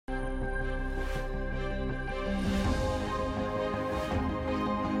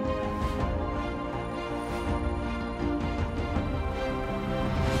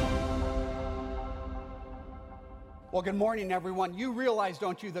Well, good morning, everyone. You realize,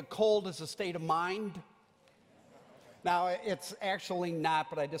 don't you, that cold is a state of mind? Now, it's actually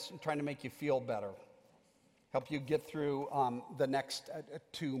not, but I just am trying to make you feel better, help you get through the next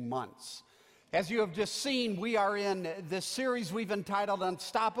 2 months. As you have just seen, we are in this series we've entitled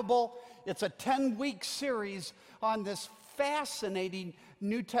Unstoppable. It's a 10-week series on this fascinating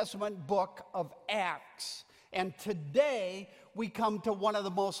New Testament book of Acts. And today, we come to one of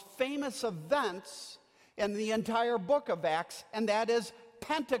the most famous events in the entire book of Acts, and that is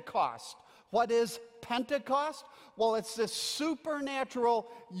Pentecost. What is Pentecost? Well, it's this supernatural,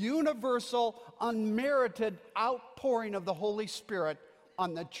 universal, unmerited outpouring of the Holy Spirit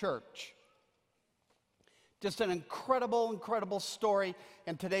on the church. Just an incredible, incredible story,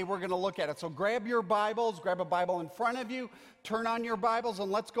 and today we're going to look at it. So grab your Bibles, grab a Bible in front of you, turn on your Bibles,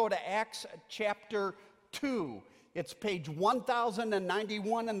 and let's go to Acts chapter 2. It's page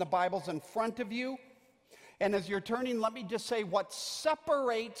 1091 in the Bibles in front of you. And as you're turning, let me just say what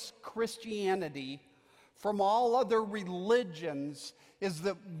separates Christianity from all other religions is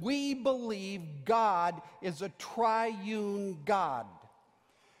that we believe God is a triune God.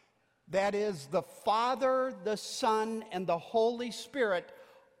 That is, the Father, the Son, and the Holy Spirit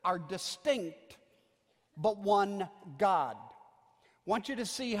are distinct, but one God. I want you to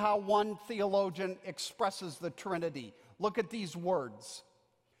see how one theologian expresses the Trinity. Look at these words.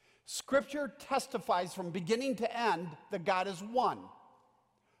 Scripture testifies from beginning to end that God is one,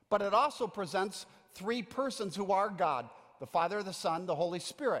 but it also presents three persons who are God, the Father, the Son, the Holy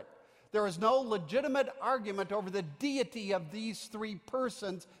Spirit. There is no legitimate argument over the deity of these three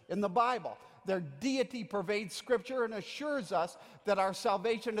persons in the Bible. Their deity pervades Scripture and assures us that our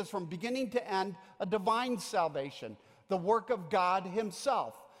salvation is from beginning to end a divine salvation, the work of God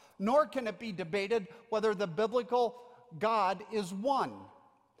Himself. Nor can it be debated whether the biblical God is one.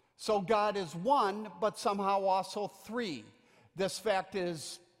 So God is one, but somehow also three. This fact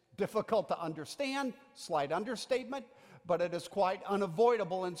is difficult to understand, slight understatement, but it is quite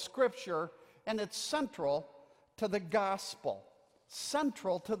unavoidable in Scripture, and it's central to the gospel.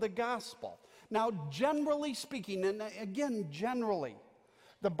 Central to the gospel. Now, generally speaking, and again, generally,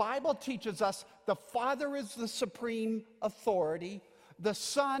 the Bible teaches us the Father is the supreme authority, the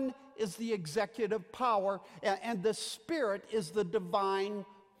Son is the executive power, and the Spirit is the divine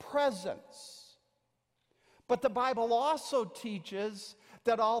presence. But the Bible also teaches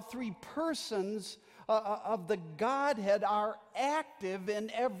that all three persons of the Godhead are active in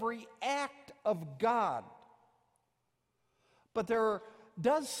every act of God. But there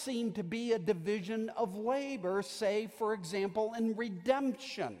does seem to be a division of labor, say, for example, in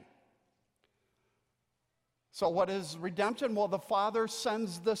redemption. So what is redemption? Well, the Father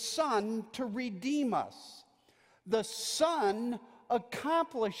sends the Son to redeem us. The Son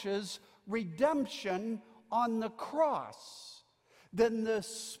accomplishes redemption on the cross. Then the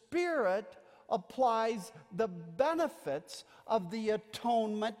Spirit applies the benefits of the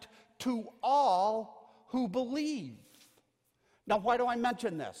atonement to all who believe. Now, why do I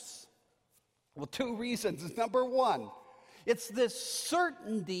mention this? Well, two reasons. Number one, it's this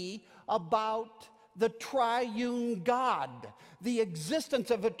certainty about the triune God, the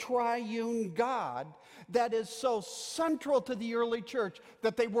existence of a triune God that is so central to the early church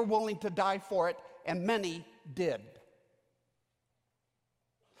that they were willing to die for it, and many did.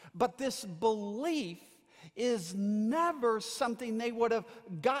 But this belief is never something they would have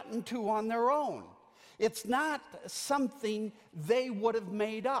gotten to on their own. It's not something they would have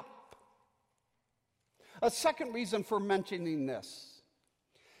made up. A second reason for mentioning this.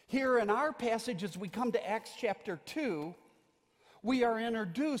 Here in our passage, as we come to Acts chapter 2, we are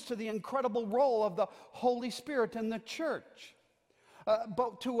introduced to the incredible role of the Holy Spirit in the church.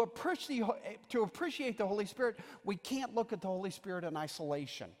 But to appreciate the Holy Spirit, we can't look at the Holy Spirit in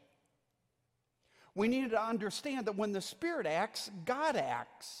isolation. We need to understand that when the Spirit acts, God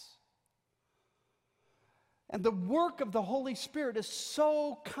acts. And the work of the Holy Spirit is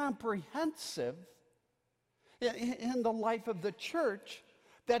so comprehensive in the life of the church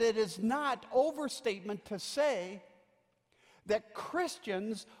that it is not overstatement to say that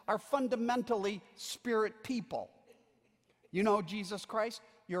Christians are fundamentally spirit people. You know Jesus Christ?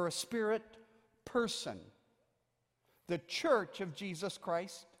 You're a spirit person. The church of Jesus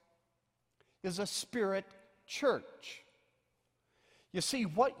Christ is a spirit church. You see,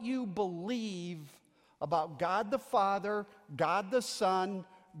 what you believe about God the Father, God the Son,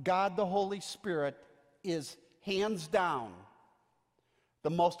 God the Holy Spirit is hands down the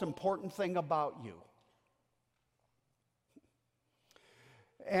most important thing about you.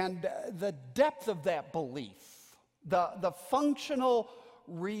 And the depth of that belief, the functional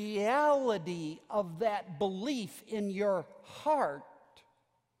reality of that belief in your heart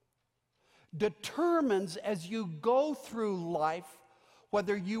determines as you go through life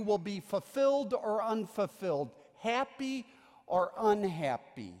whether you will be fulfilled or unfulfilled, happy or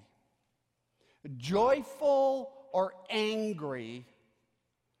unhappy, joyful or angry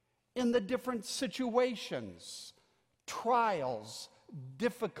in the different situations, trials,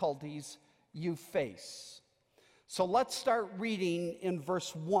 difficulties you face. So let's start reading in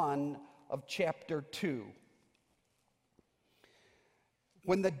verse 1 of chapter 2.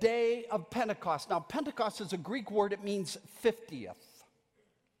 When the day of Pentecost, now Pentecost is a Greek word, it means 50th.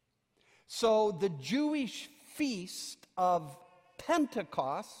 So the Jewish feast of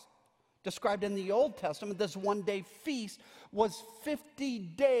Pentecost, described in the Old Testament, this one-day feast, was 50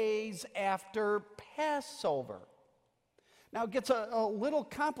 days after Passover. Now it gets a little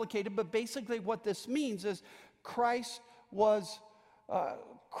complicated, but basically what this means is Christ was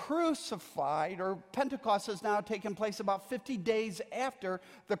crucified, or Pentecost has now taken place about 50 days after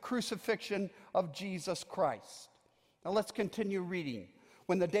the crucifixion of Jesus Christ. Now let's continue reading.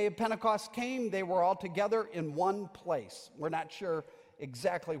 When the day of Pentecost came, they were all together in one place. We're not sure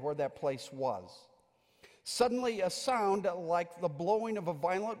exactly where that place was. Suddenly a sound like the blowing of a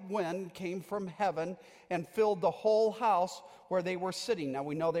violent wind came from heaven and filled the whole house where they were sitting. Now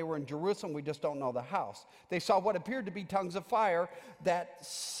we know they were in Jerusalem, we just don't know the house. They saw what appeared to be tongues of fire that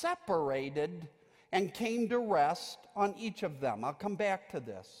separated and came to rest on each of them. I'll come back to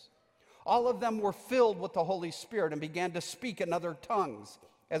this. All of them were filled with the Holy Spirit and began to speak in other tongues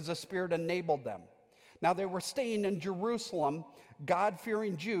as the Spirit enabled them. Now they were staying in Jerusalem,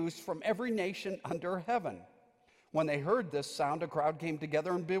 God-fearing Jews from every nation under heaven. When they heard this sound, a crowd came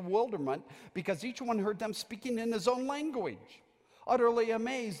together in bewilderment because each one heard them speaking in his own language. Utterly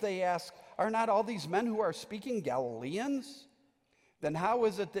amazed, they asked, "Are not all these men who are speaking Galileans? Then how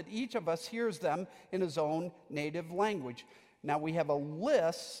is it that each of us hears them in his own native language?" Now we have a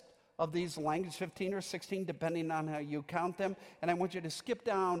list of these languages, 15 or 16, depending on how you count them. And I want you to skip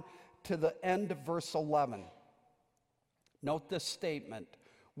down to the end of verse 11. Note this statement.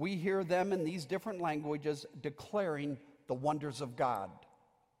 We hear them in these different languages declaring the wonders of God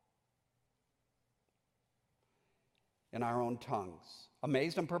in our own tongues.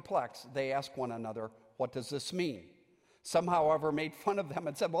 Amazed and perplexed, they ask one another, "What does this mean?" Some, however, made fun of them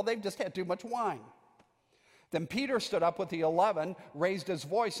and said, "Well, they've just had too much wine." Then Peter stood up with the 11, raised his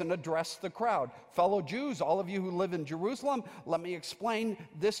voice, and addressed the crowd. "Fellow Jews, all of you who live in Jerusalem, let me explain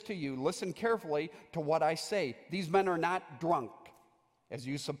this to you. Listen carefully to what I say. These men are not drunk, as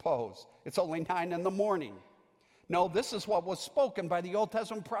you suppose. It's only 9 in the morning. No, this is what was spoken by the Old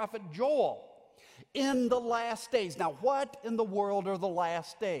Testament prophet Joel. In the last days." Now, what in the world are the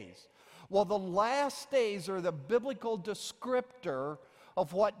last days? Well, the last days are the biblical descriptor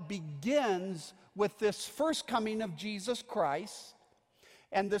of what begins with this first coming of Jesus Christ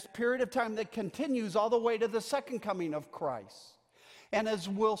and this period of time that continues all the way to the second coming of Christ. And as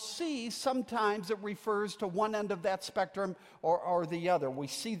we'll see, sometimes it refers to one end of that spectrum or the other. We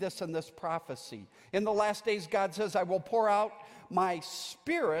see this in this prophecy. In the last days, God says, "I will pour out my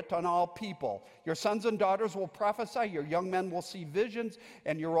Spirit on all people. Your sons and daughters will prophesy, your young men will see visions,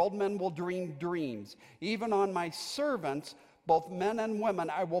 and your old men will dream dreams. Even on my servants, both men and women,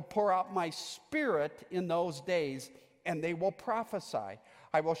 I will pour out my Spirit in those days, and they will prophesy.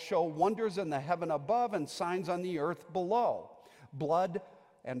 I will show wonders in the heaven above and signs on the earth below, blood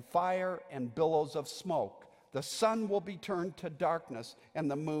and fire and billows of smoke. The sun will be turned to darkness and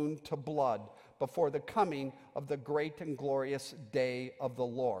the moon to blood before the coming of the great and glorious day of the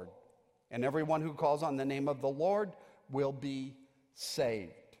Lord. And everyone who calls on the name of the Lord will be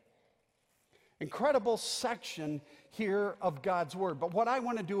saved." Incredible section here of God's word. But what I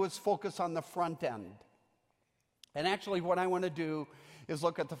want to do is focus on the front end. And actually what I want to do is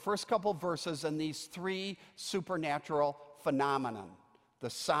look at the first couple verses and these three supernatural phenomena: the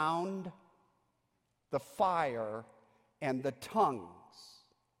sound, the fire, and the tongues.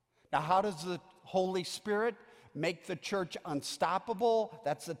 Now, how does the Holy Spirit make the church unstoppable?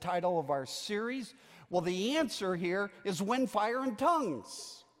 That's the title of our series. Well, the answer here is wind, fire, and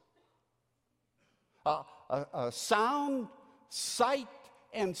tongues. Sound, sight,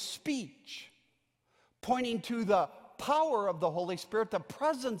 and speech, pointing to the power of the Holy Spirit, the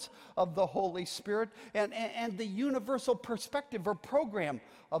presence of the Holy Spirit, and the universal perspective or program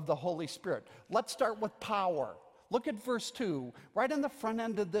of the Holy Spirit. Let's start with power. Look at verse 2, right on the front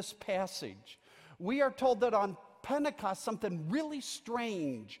end of this passage. We are told that on Pentecost, something really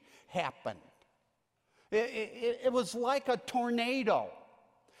strange happened. It was like a tornado.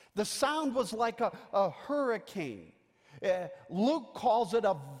 The sound was like a hurricane. Luke calls it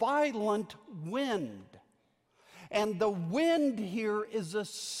a violent wind. And the wind here is a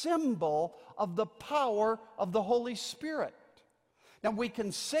symbol of the power of the Holy Spirit. Now, we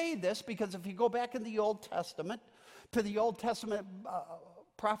can say this because if you go back in the Old Testament, to the Old Testament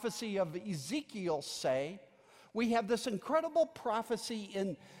prophecy of Ezekiel, say, we have this incredible prophecy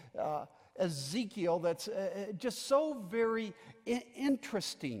in Ezekiel that's just so very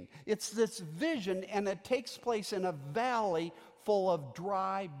interesting. It's this vision, and it takes place in a valley full of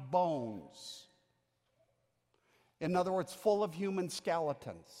dry bones. In other words, full of human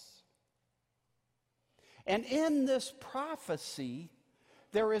skeletons. And in this prophecy,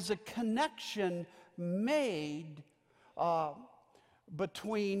 there is a connection made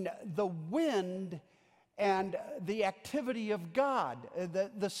between the wind and the activity of God,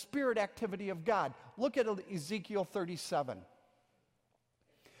 the spirit activity of God. Look at Ezekiel 37.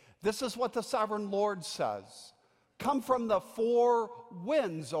 This is what the sovereign Lord says. Come from the four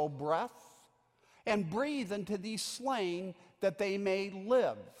winds, O breath, and breathe into these slain that they may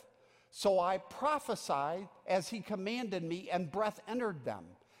live. So I prophesied as he commanded me, and breath entered them.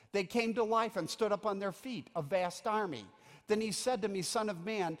 They came to life and stood up on their feet, a vast army. Then he said to me, Son of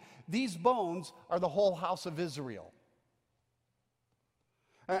man, these bones are the whole house of Israel.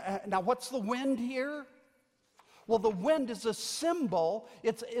 Now, what's the wind here? Well, the wind is a symbol,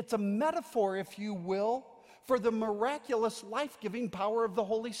 it's a metaphor, if you will, for the miraculous life-giving power of the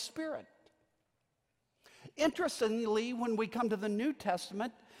Holy Spirit. Interestingly, when we come to the New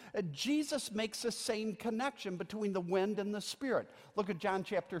Testament, Jesus makes the same connection between the wind and the Spirit. Look at John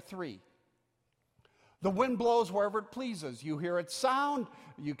chapter 3. The wind blows wherever it pleases. You hear its sound.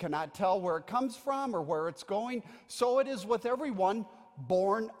 You cannot tell where it comes from or where it's going. So it is with everyone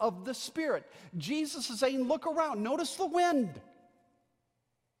born of the Spirit. Jesus is saying, look around. Notice the wind.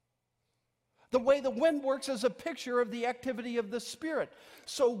 The way the wind works is a picture of the activity of the Spirit.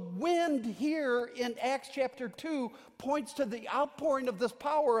 So wind here in Acts chapter 2 points to the outpouring of this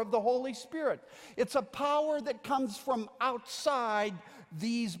power of the Holy Spirit. It's a power that comes from outside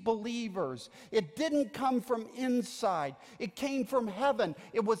these believers. It didn't come from inside. It came from heaven.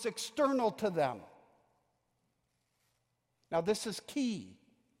 It was external to them. Now this is key.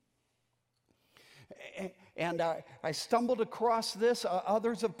 And I stumbled across this.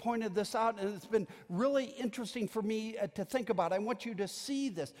 Others have pointed this out, and it's been really interesting for me to think about. I want you to see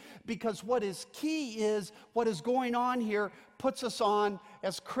this, because what is key is what is going on here puts us on,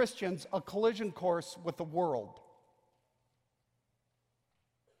 as Christians, a collision course with the world.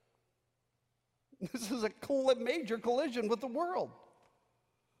 This is a major collision with the world,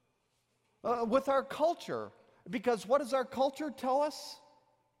 with our culture. Because what does our culture tell us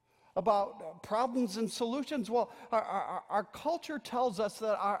about problems and solutions? Well, our culture tells us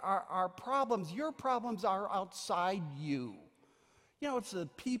that our problems, your problems, are outside you. You know, it's the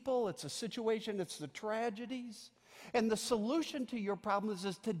people, it's the situation, it's the tragedies. And the solution to your problems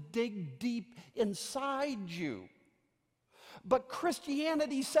is to dig deep inside you. But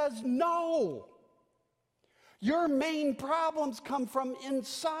Christianity says no. Your main problems come from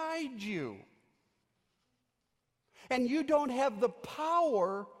inside you. And you don't have the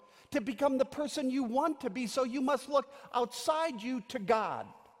power to become the person you want to be, so you must look outside you to God.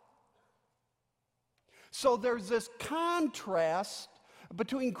 So there's this contrast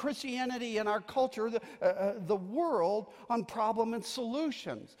between Christianity and our culture, the world, on problem and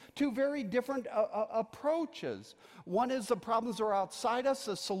solutions. Two very different approaches. One is the problems are outside us,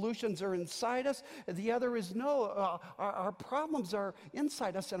 the solutions are inside us. The other is no, our problems are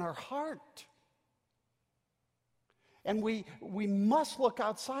inside us in our heart. And we must look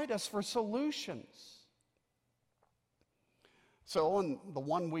outside us for solutions. So on the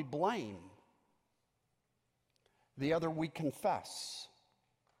one we blame, the other we confess.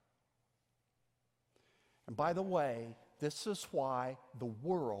 And by the way, this is why the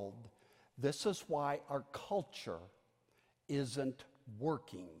world, this is why our culture isn't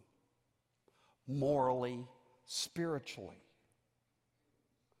working morally, spiritually.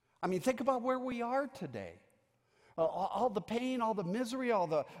 I mean, think about where we are today. All the pain, all the misery, all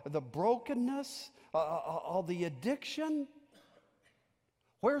the brokenness, all the addiction.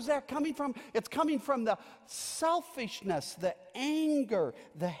 Where's that coming from? It's coming from the selfishness, the anger,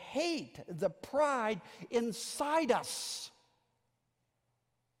 the hate, the pride inside us.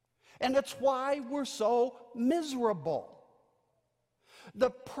 And it's why we're so miserable. The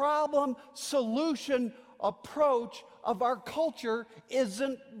problem-solution approach of our culture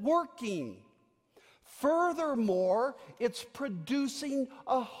isn't working. Furthermore, it's producing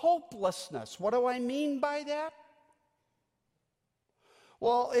a hopelessness. What do I mean by that?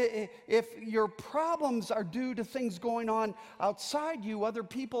 Well, if your problems are due to things going on outside you, other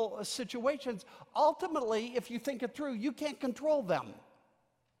people, situations, ultimately, if you think it through, you can't control them.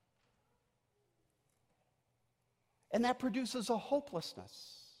 And that produces a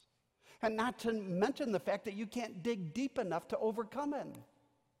hopelessness. And not to mention the fact that you can't dig deep enough to overcome it.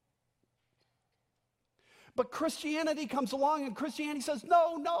 But Christianity comes along and Christianity says,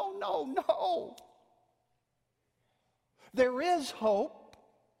 no, no, no, no. There is hope.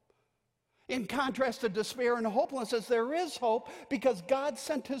 In contrast to despair and hopelessness, there is hope because God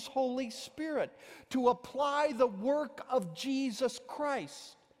sent his Holy Spirit to apply the work of Jesus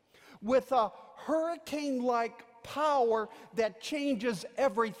Christ with a hurricane-like power that changes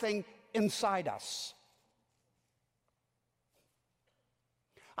everything inside us.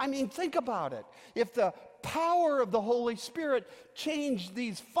 I mean, think about it. If the power of the Holy Spirit changed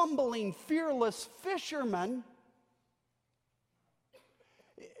these fumbling, fearless fishermen,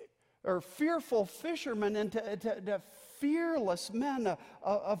 or fearful fishermen into fearless men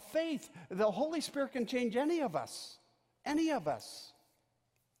of faith, the Holy Spirit can change any of us. Any of us.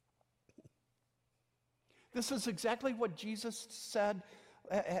 This is exactly what Jesus said,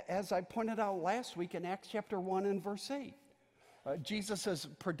 as I pointed out last week in Acts chapter 1 and verse 8. Jesus is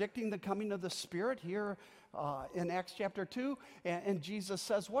predicting the coming of the Spirit here in Acts chapter 2. And Jesus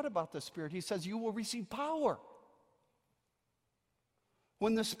says, what about the Spirit? He says, you will receive power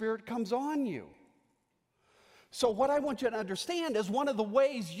when the Spirit comes on you. So what I want you to understand is one of the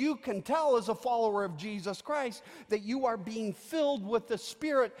ways you can tell as a follower of Jesus Christ that you are being filled with the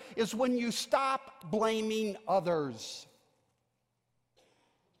Spirit is when you stop blaming others.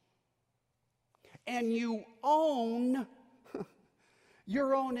 And you own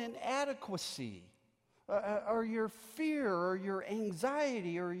your own inadequacy, or your fear, or your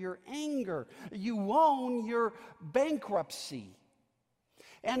anxiety, or your anger. You own your bankruptcy.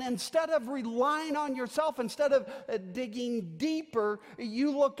 And instead of relying on yourself, instead of digging deeper,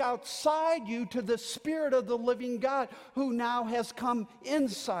 you look outside you to the Spirit of the living God who now has come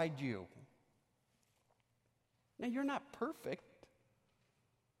inside you. Now, you're not perfect,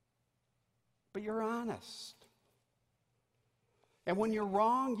 but you're honest. And when you're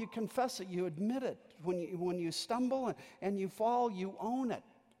wrong, you confess it, you admit it. When you stumble and you fall, you own it.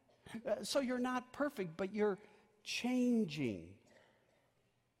 So you're not perfect, but you're changing.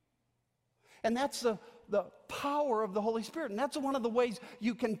 And that's the power of the Holy Spirit. And that's one of the ways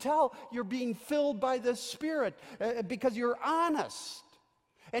you can tell you're being filled by the Spirit, because you're honest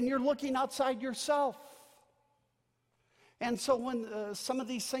and you're looking outside yourself. And so when some of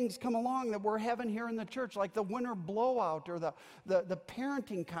these things come along that we're having here in the church, like the winter blowout or the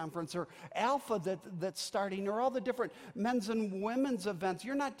parenting conference or Alpha that's starting, or all the different men's and women's events,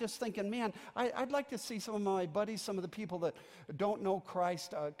 you're not just thinking, man, I'd like to see some of my buddies, some of the people that don't know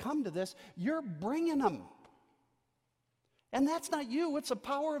Christ come to this. You're bringing them. And that's not you. It's the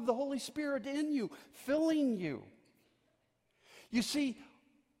power of the Holy Spirit in you, filling you. You see,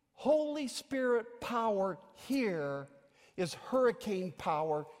 Holy Spirit power here is hurricane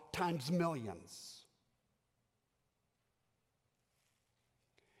power times millions.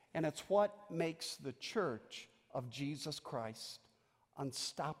 And it's what makes the church of Jesus Christ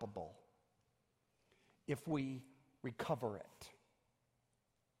unstoppable if we recover it,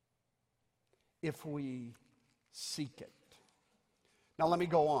 if we seek it. Now let me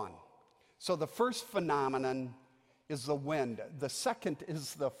go on. So the first phenomenon is the wind. The second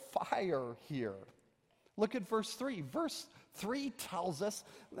is the fire here. Look at verse 3. Verse 3 tells us,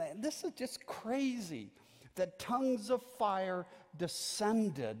 this is just crazy, that tongues of fire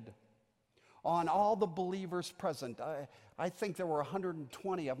descended on all the believers present. I think there were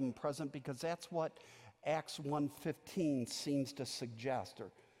 120 of them present, because that's what Acts 1:15 seems to suggest.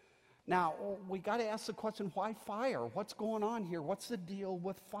 Now, we got to ask the question, why fire? What's going on here? What's the deal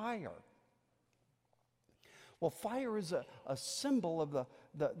with fire? Well, fire is a symbol of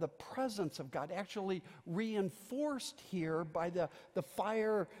the presence of God, actually reinforced here by the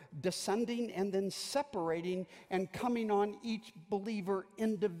fire descending and then separating and coming on each believer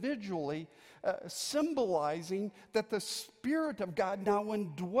individually, symbolizing that the Spirit of God now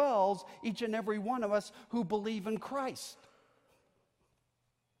indwells each and every one of us who believe in Christ.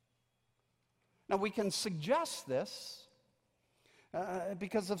 Now, we can suggest this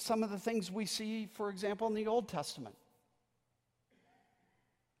because of some of the things we see, for example, in the Old Testament.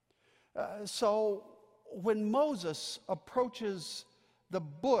 So when Moses approaches the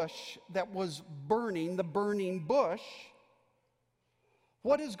bush that was burning, the burning bush,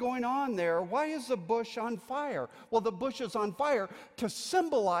 what is going on there? Why is the bush on fire? Well, the bush is on fire to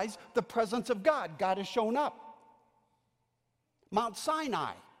symbolize the presence of God. God has shown up. Mount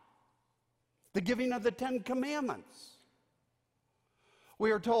Sinai, the giving of the Ten Commandments.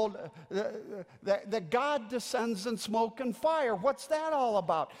 We are told that God descends in smoke and fire. What's that all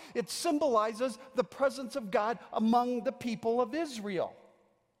about? It symbolizes the presence of God among the people of Israel.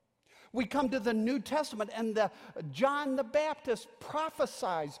 We come to the New Testament, and John the Baptist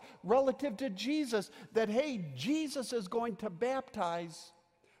prophesies relative to Jesus that, hey, Jesus is going to baptize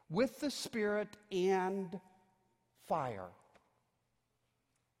with the Spirit and fire.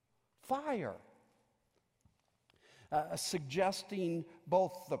 Fire. Suggesting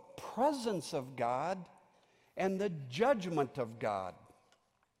both the presence of God and the judgment of God.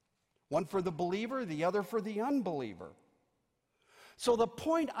 One for the believer, the other for the unbeliever. So the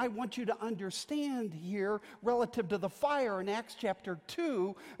point I want you to understand here relative to the fire in Acts chapter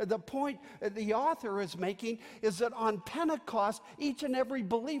 2, the point the author is making is that on Pentecost, each and every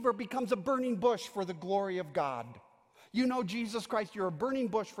believer becomes a burning bush for the glory of God. You know Jesus Christ, you're a burning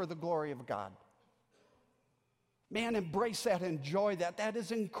bush for the glory of God. Man, embrace that, enjoy that. That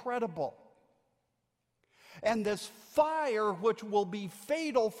is incredible. And this fire, which will be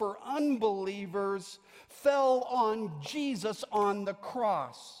fatal for unbelievers, fell on Jesus on the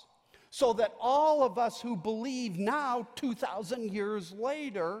cross, so that all of us who believe now, 2,000 years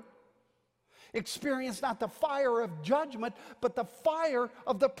later, experience not the fire of judgment, but the fire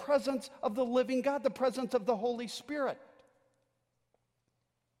of the presence of the living God, the presence of the Holy Spirit.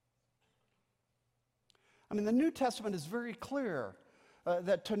 I mean, the New Testament is very clear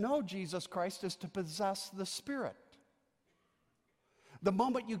that to know Jesus Christ is to possess the Spirit. The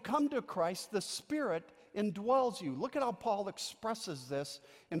moment you come to Christ, the Spirit indwells you. Look at how Paul expresses this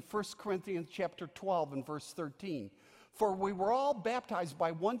in 1 Corinthians chapter 12 and verse 13. For we were all baptized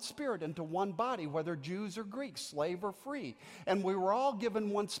by one Spirit into one body, whether Jews or Greeks, slave or free. And we were all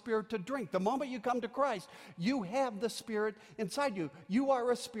given one Spirit to drink. The moment you come to Christ, you have the Spirit inside you. You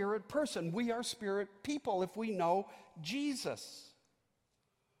are a Spirit person. We are Spirit people if we know Jesus.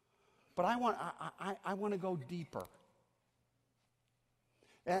 But I want to go deeper.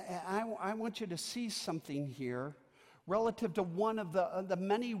 I want you to see something here relative to one of the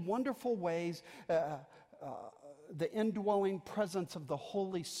many wonderful ways the indwelling presence of the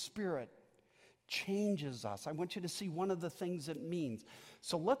Holy Spirit changes us. I want you to see one of the things it means.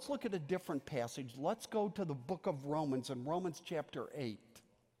 So let's look at a different passage. Let's go to the book of Romans, in Romans chapter 8.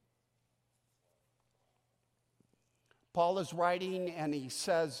 Paul is writing and he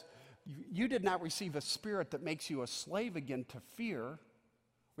says, you did not receive a spirit that makes you a slave again to fear.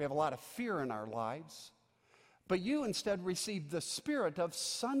 We have a lot of fear in our lives. But you instead received the spirit of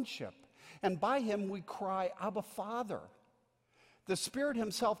sonship. And by him we cry, Abba, Father. The Spirit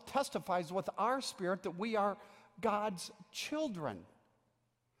himself testifies with our spirit that we are God's children.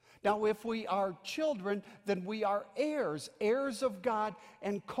 Now, if we are children, then we are heirs, heirs of God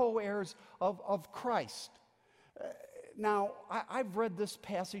and co-heirs of Christ. Now, I've read this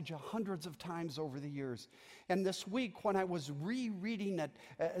passage hundreds of times over the years. And this week, when I was rereading it,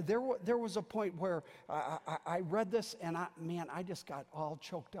 there was a point where I read this and I just got all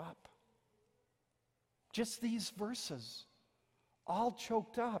choked up. Just these verses, all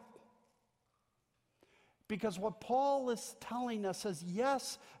choked up. Because what Paul is telling us is,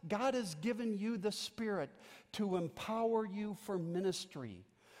 yes, God has given you the Spirit to empower you for ministry,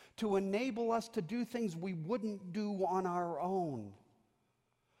 to enable us to do things we wouldn't do on our own.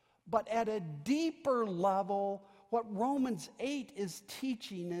 But at a deeper level, what Romans 8 is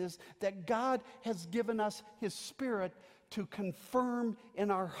teaching is that God has given us his Spirit to confirm in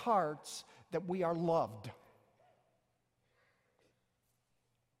our hearts that we are loved.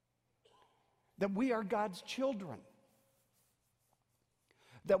 That we are God's children.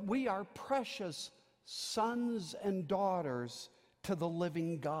 That we are precious sons and daughters to the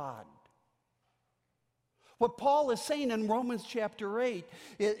living God. What Paul is saying in Romans chapter 8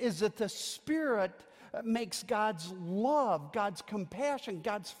 is that the Spirit makes God's love, God's compassion,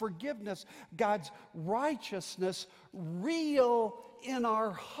 God's forgiveness, God's righteousness real in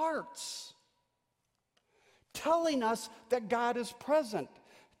our hearts. Telling us that God is present.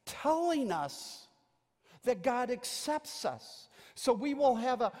 Telling us that God accepts us. So we will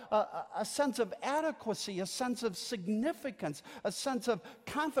have a sense of adequacy, a sense of significance, a sense of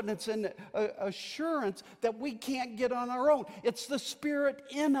confidence and assurance that we can't get on our own. It's the Spirit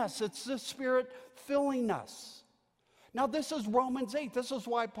in us. It's the Spirit filling us. Now this is Romans 8. This is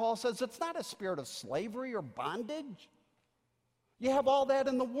why Paul says it's not a spirit of slavery or bondage. You have all that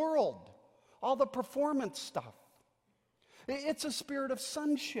in the world, all the performance stuff. It's a spirit of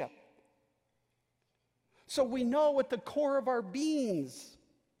sonship. So we know at the core of our beings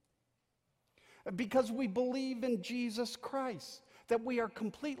because we believe in Jesus Christ, that we are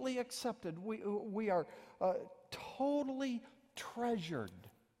completely accepted. We are totally treasured,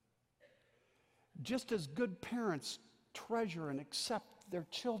 just as good parents treasure and accept their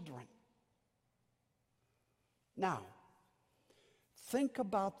children. Now, think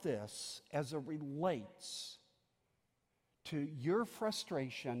about this as it relates to your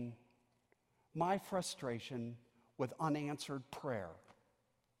frustration, my frustration with unanswered prayer.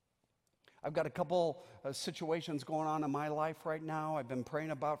 I've got a couple situations going on in my life right now I've been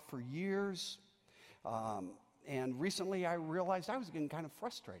praying about for years. And recently I realized I was getting kind of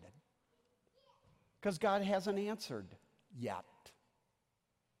frustrated because God hasn't answered yet.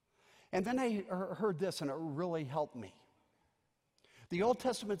 And then I heard this, and it really helped me. The Old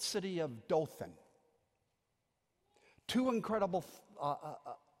Testament city of Dothan. Two incredible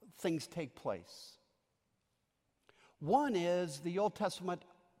things take place. One is the Old Testament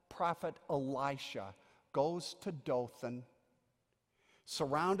prophet Elisha goes to Dothan,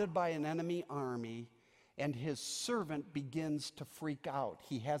 surrounded by an enemy army, and his servant begins to freak out.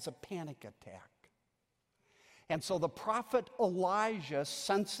 He has a panic attack. And so the prophet Elijah,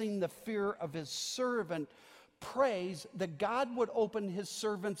 sensing the fear of his servant, prays that God would open his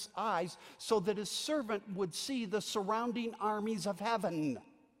servant's eyes so that his servant would see the surrounding armies of heaven.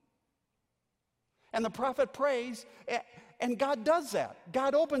 And the prophet prays, and God does that.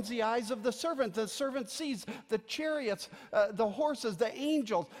 God opens the eyes of the servant. The servant sees the chariots, the horses, the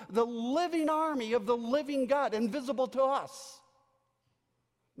angels, the living army of the living God, invisible to us.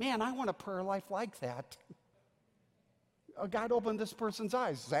 Man, I want a prayer life like that. God opened this person's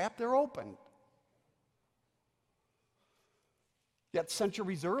eyes. Zap, they're opened. Yet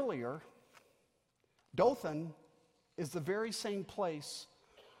centuries earlier, Dothan is the very same place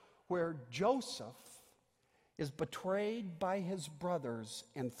where Joseph is betrayed by his brothers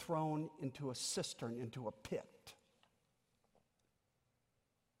and thrown into a cistern, into a pit.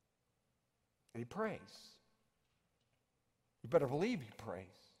 And he prays. You better believe he prays.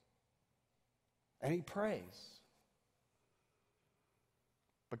 And he prays.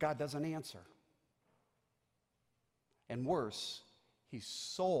 But God doesn't answer. And worse, he's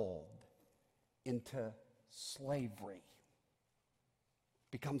sold into slavery.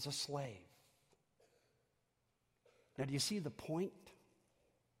 Becomes a slave. Now, do you see the point?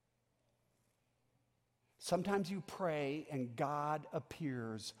 Sometimes you pray and God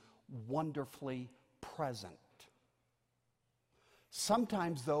appears wonderfully present.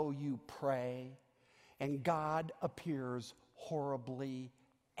 Sometimes, though, you pray and God appears horribly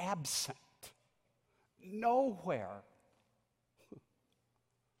absent. Nowhere.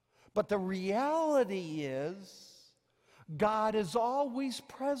 But the reality is, God is always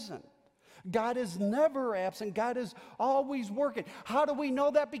present. God is never absent. God is always working. How do we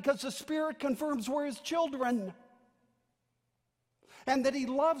know that? Because the Spirit confirms we're His children and that He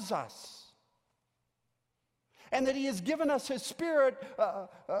loves us and that He has given us His Spirit,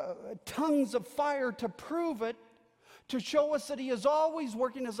 tongues of fire to prove it, to show us that He is always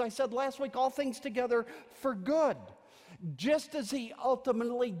working, as I said last week, all things together for good, just as He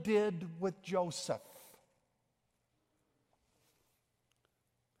ultimately did with Joseph.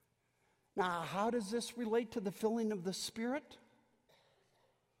 Now, how does this relate to the filling of the Spirit?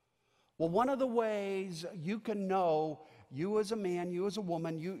 Well, one of the ways you can know, you as a man, you as a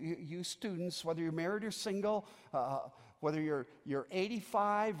woman, you students, whether you're married or single, whether you're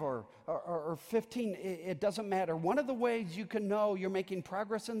 85 or 15, it doesn't matter. One of the ways you can know you're making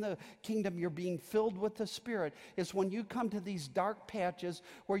progress in the kingdom, you're being filled with the Spirit, is when you come to these dark patches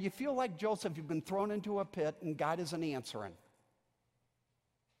where you feel like Joseph, you've been thrown into a pit and God isn't answering.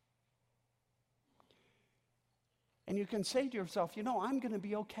 And you can say to yourself, you know, I'm going to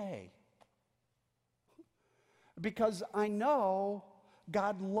be okay. Because I know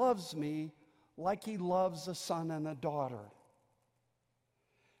God loves me like He loves a son and a daughter.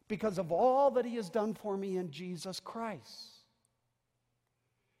 Because of all that He has done for me in Jesus Christ.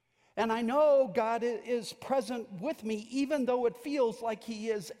 And I know God is present with me even though it feels like He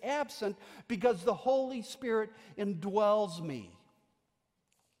is absent, because the Holy Spirit indwells me.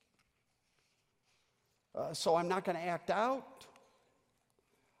 So I'm not going to act out.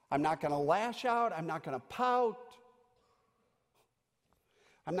 I'm not going to lash out. I'm not going to pout.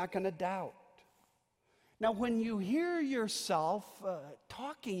 I'm not going to doubt. Now, when you hear yourself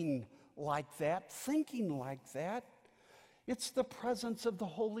talking like that, thinking like that, it's the presence of the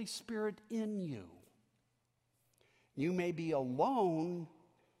Holy Spirit in you. You may be alone,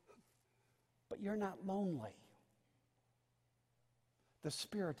 but you're not lonely. The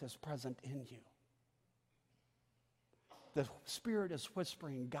Spirit is present in you. The Spirit is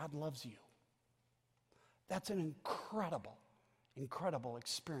whispering, God loves you. That's an incredible, incredible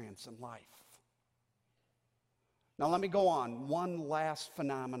experience in life. Now let me go on. One last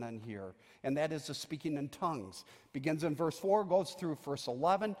phenomenon here, and that is the speaking in tongues. Begins in verse 4, goes through verse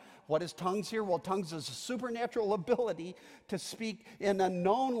 11. What is tongues here? Well, tongues is a supernatural ability to speak in a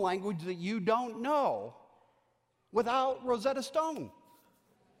known language that you don't know without Rosetta Stone.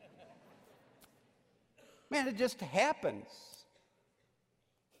 Man, it just happens.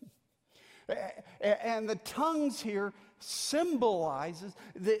 And the tongues here symbolizes,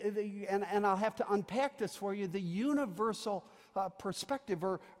 and I'll have to unpack this for you, the universal perspective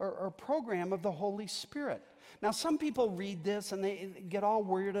or program of the Holy Spirit. Now, some people read this and they get all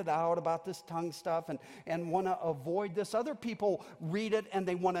weirded out about this tongue stuff and want to avoid this. Other people read it and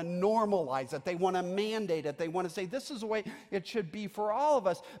they want to normalize it. They want to mandate it. They want to say this is the way it should be for all of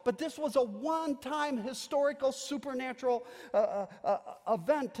us. But this was a one-time historical supernatural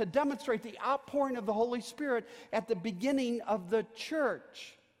event to demonstrate the outpouring of the Holy Spirit at the beginning of the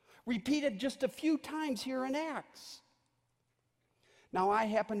church, repeated just a few times here in Acts. Now, I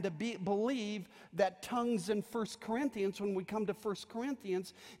happen to believe that tongues in 1 Corinthians, when we come to 1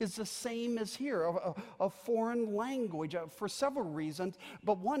 Corinthians, is the same as here, a foreign language, for several reasons.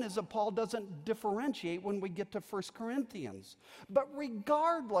 But one is that Paul doesn't differentiate when we get to 1 Corinthians. But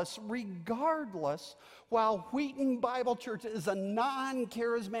regardless, while Wheaton Bible Church is a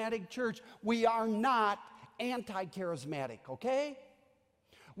non-charismatic church, we are not anti-charismatic, okay?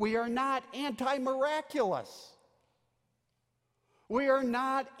 We are not anti-miraculous. We are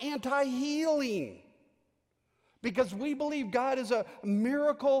not anti-healing because we believe God is a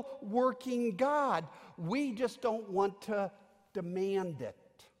miracle-working God. We just don't want to demand it.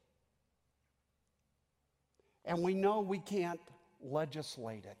 And we know we can't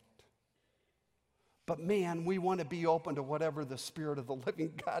legislate it. But man, we want to be open to whatever the Spirit of the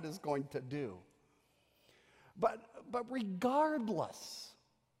living God is going to do. But regardless,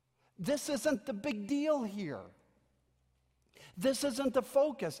 this isn't the big deal here. This isn't the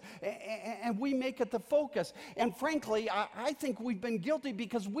focus, and we make it the focus. And frankly, I think we've been guilty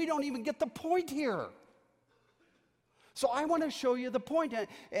because we don't even get the point here. So I want to show you the point,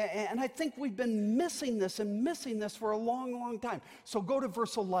 and I think we've been missing this for a long, long time. So go to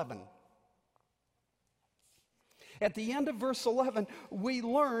verse 11. At the end of verse 11, we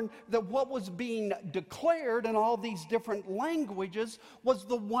learn that what was being declared in all these different languages was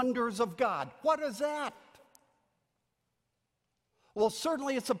the wonders of God. What is that? Well,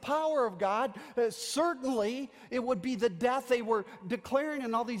 certainly it's the power of God. Certainly it would be the death they were declaring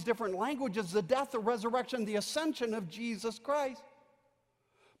in all these different languages, the death, the resurrection, the ascension of Jesus Christ.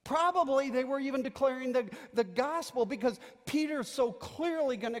 Probably they were even declaring the gospel because Peter's so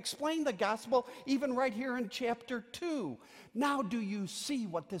clearly going to explain the gospel even right here in chapter 2. Now do you see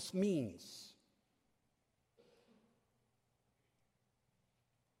what this means?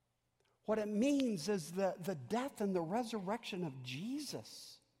 What it means is the death and the resurrection of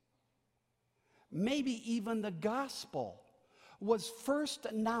Jesus. Maybe even the gospel was first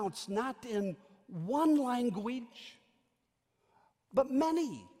announced not in one language, but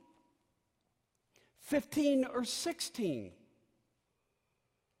many. 15 or 16.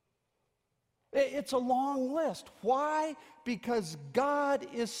 It's a long list. Why? Because God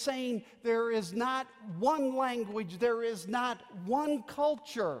is saying there is not one language, there is not one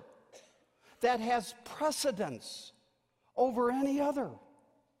culture that has precedence over any other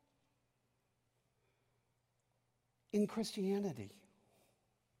in Christianity.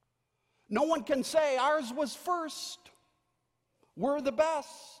 No one can say ours was first. We're the best.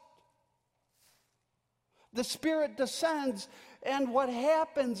 The Spirit descends, and what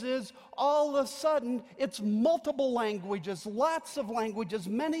happens is all of a sudden it's multiple languages, lots of languages,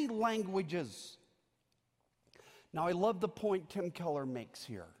 many languages. Now I love the point Tim Keller makes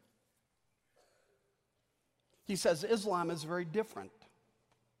here. He says Islam is very different.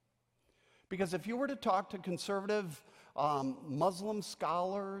 Because if you were to talk to conservative Muslim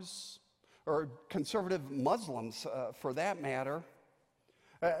scholars, or conservative Muslims for that matter,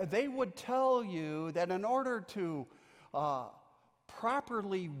 they would tell you that in order to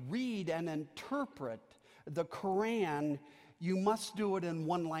properly read and interpret the Quran, you must do it in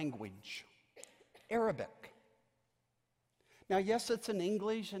one language, Arabic. Now, yes, it's in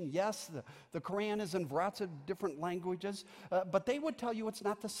English, and yes, the Quran is in lots of different languages, but they would tell you it's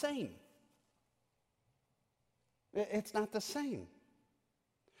not the same. It's not the same.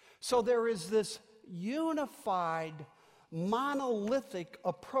 So there is this unified, monolithic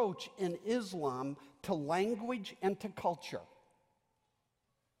approach in Islam to language and to culture.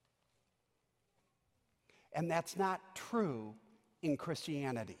 And that's not true in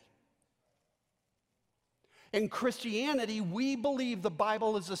Christianity. In Christianity, we believe the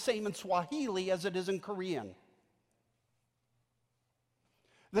Bible is the same in Swahili as it is in Korean.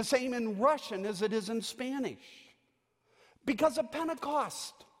 The same in Russian as it is in Spanish. Because of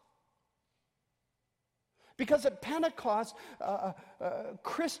Pentecost. Because at Pentecost,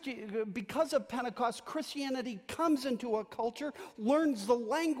 Christianity comes into a culture, learns the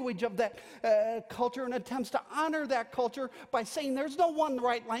language of that culture, and attempts to honor that culture by saying there's no one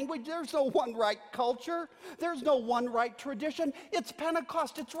right language, there's no one right culture, there's no one right tradition. It's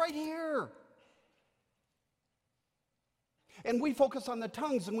Pentecost, it's right here. And we focus on the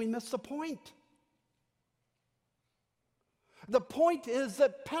tongues and we miss the point. The point is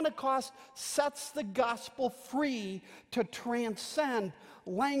that Pentecost sets the gospel free to transcend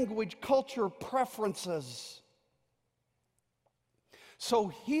language, culture, preferences. So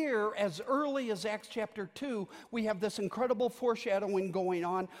here, as early as Acts chapter 2, we have this incredible foreshadowing going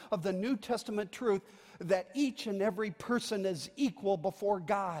on of the New Testament truth that each and every person is equal before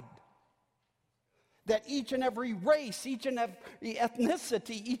God. That each and every race, each and every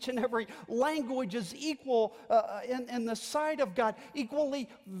ethnicity, each and every language is equal in the sight of God, equally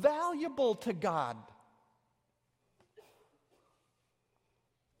valuable to God.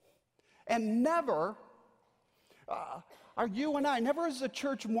 And never are you and I, never is the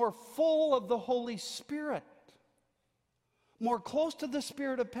church more full of the Holy Spirit, more close to the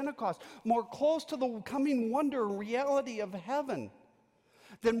Spirit of Pentecost, more close to the coming wonder and reality of heaven,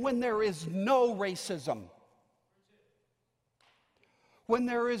 than when there is no racism, when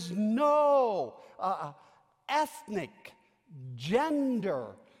there is no ethnic, gender,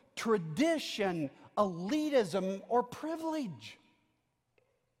 tradition, elitism, or privilege.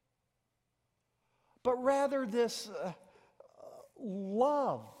 But rather this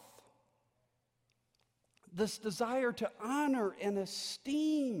love, this desire to honor and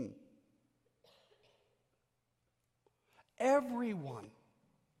esteem everyone,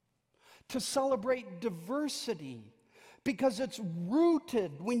 to celebrate diversity, because it's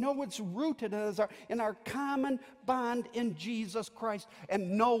rooted, we know it's rooted in our common bond in Jesus Christ,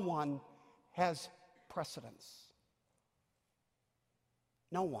 and no one has precedence.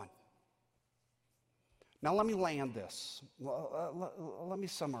 No one. Now let me land this. Let me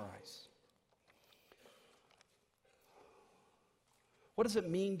summarize. What does it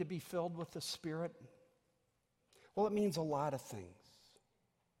mean to be filled with the Spirit? Well, it means a lot of things.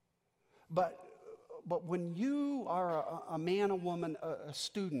 But when you are a man, a woman, a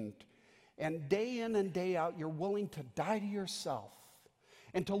student, and day in and day out you're willing to die to yourself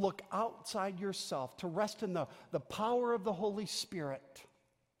and to look outside yourself, to rest in the power of the Holy Spirit,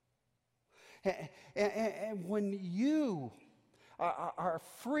 and when you are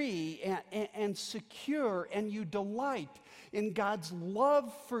free and secure, and you delight in God's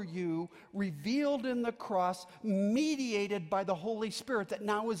love for you revealed in the cross, mediated by the Holy Spirit that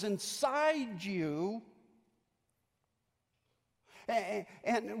now is inside you,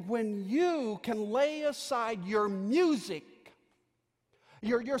 and when you can lay aside your music,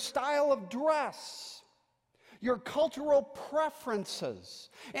 your style of dress, your cultural preferences,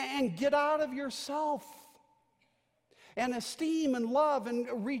 and get out of yourself and esteem and love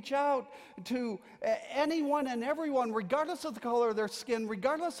and reach out to anyone and everyone, regardless of the color of their skin,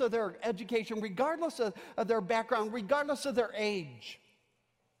 regardless of their education, regardless of their background, regardless of their age,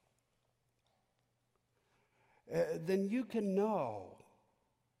 then you can know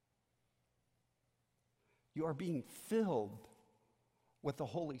you are being filled with the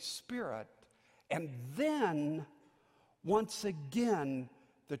Holy Spirit. And then, once again,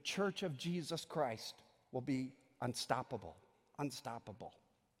 the Church of Jesus Christ will be unstoppable. Unstoppable.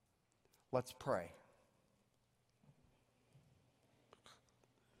 Let's pray.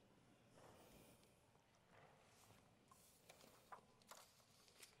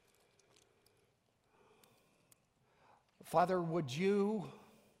 Father, would you,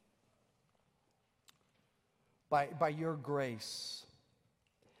 by your grace,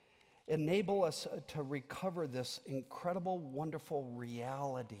 enable us to recover this incredible, wonderful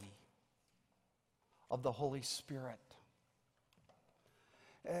reality of the Holy Spirit,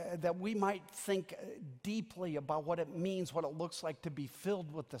 that we might think deeply about what it means, what it looks like to be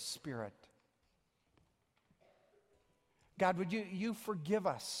filled with the Spirit. God, would you forgive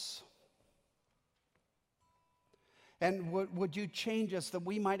us? And would you change us that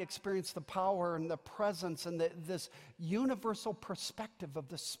we might experience the power and the presence and this universal perspective of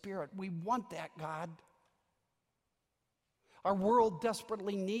the Spirit? We want that, God. Our world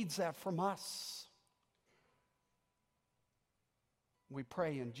desperately needs that from us. We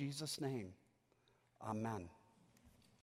pray in Jesus' name. Amen.